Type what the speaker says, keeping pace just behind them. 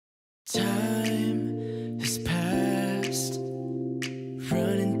Time has passed,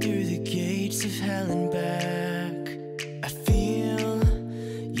 running through the gates of hell and back. I feel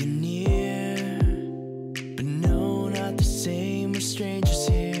you near, but no, not the same. We're strangers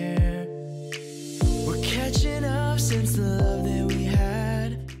here. We're catching up since the love that we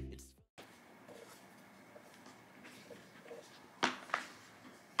had.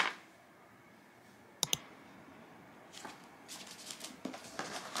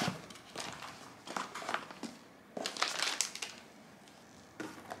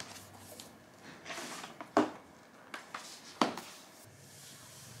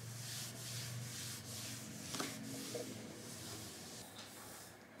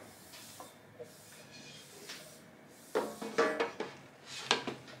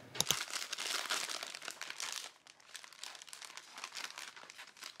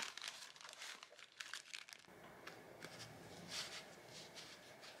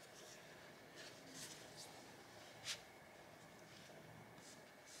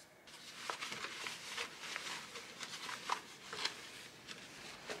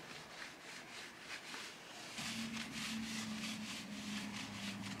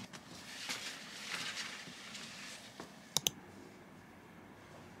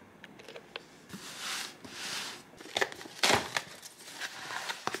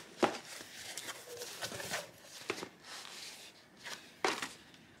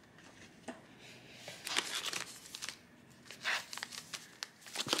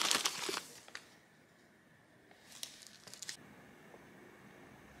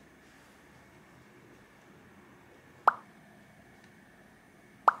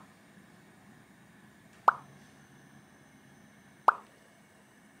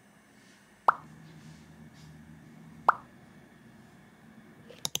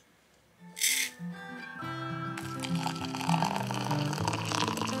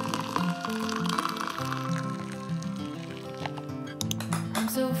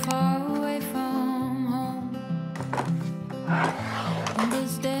 So far away from home, in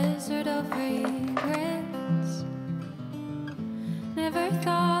this desert of regrets. Never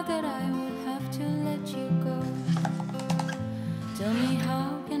thought that I would have to let you go. Tell me,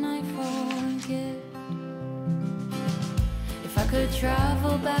 how can I forget? If I could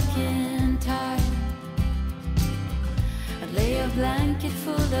travel back in time, I'd lay a blanket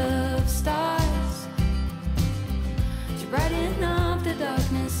full of stars to brighten up the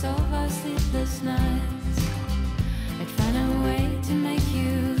darkness of our sleepless nights. I'd find a way to make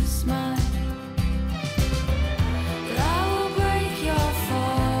you smile. But I will break your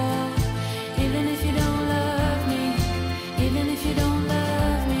fall, even if you don't love me, even if you don't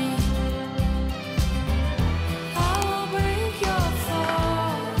love me. I will break your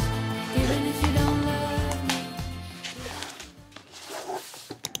fall, even if you don't love me.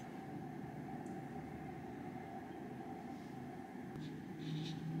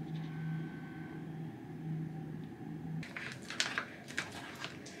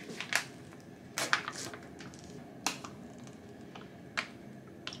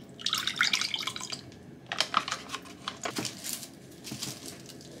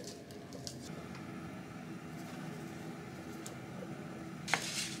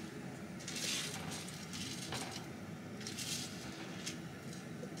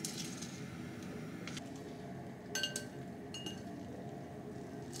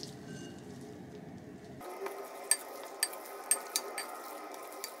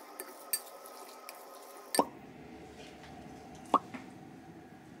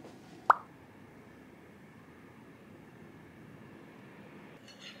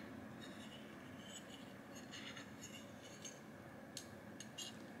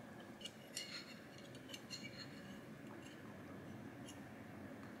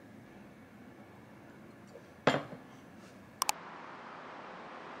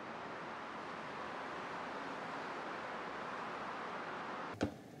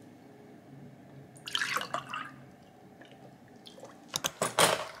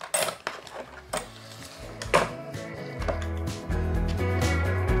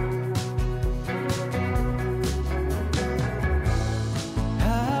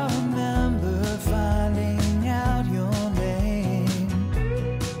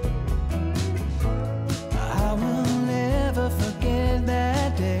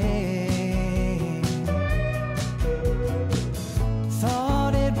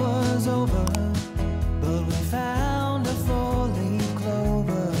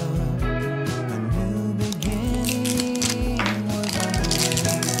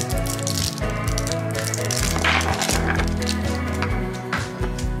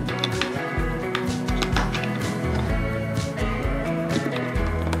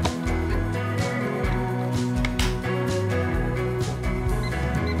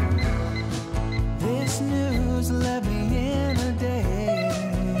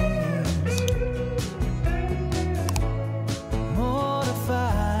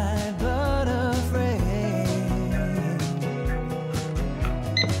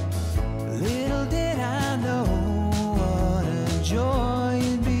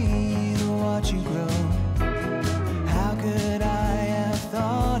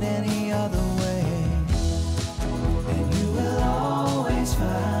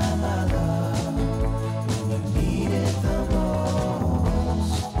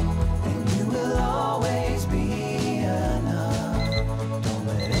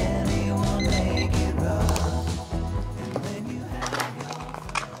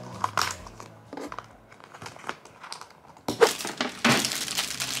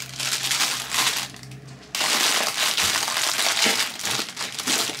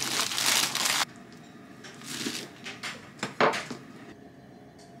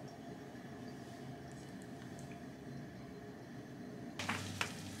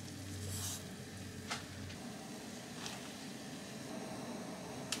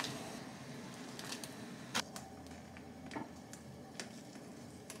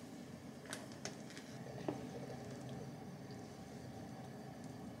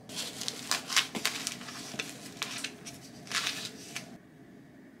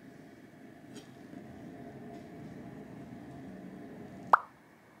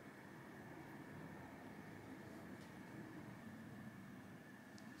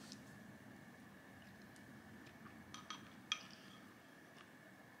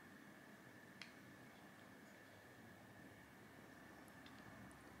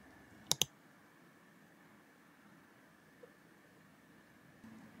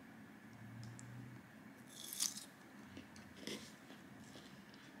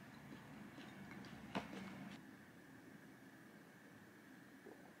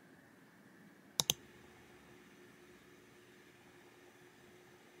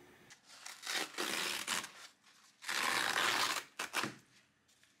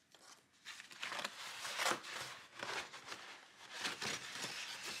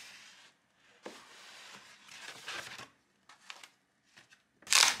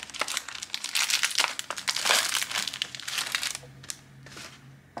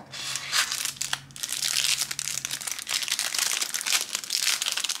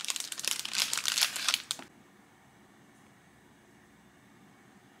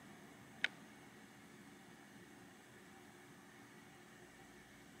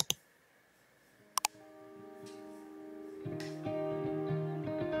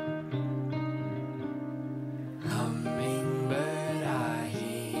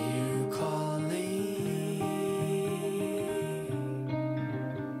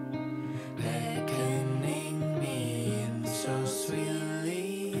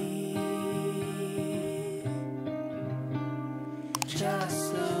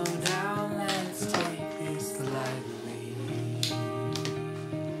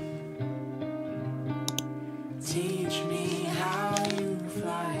 T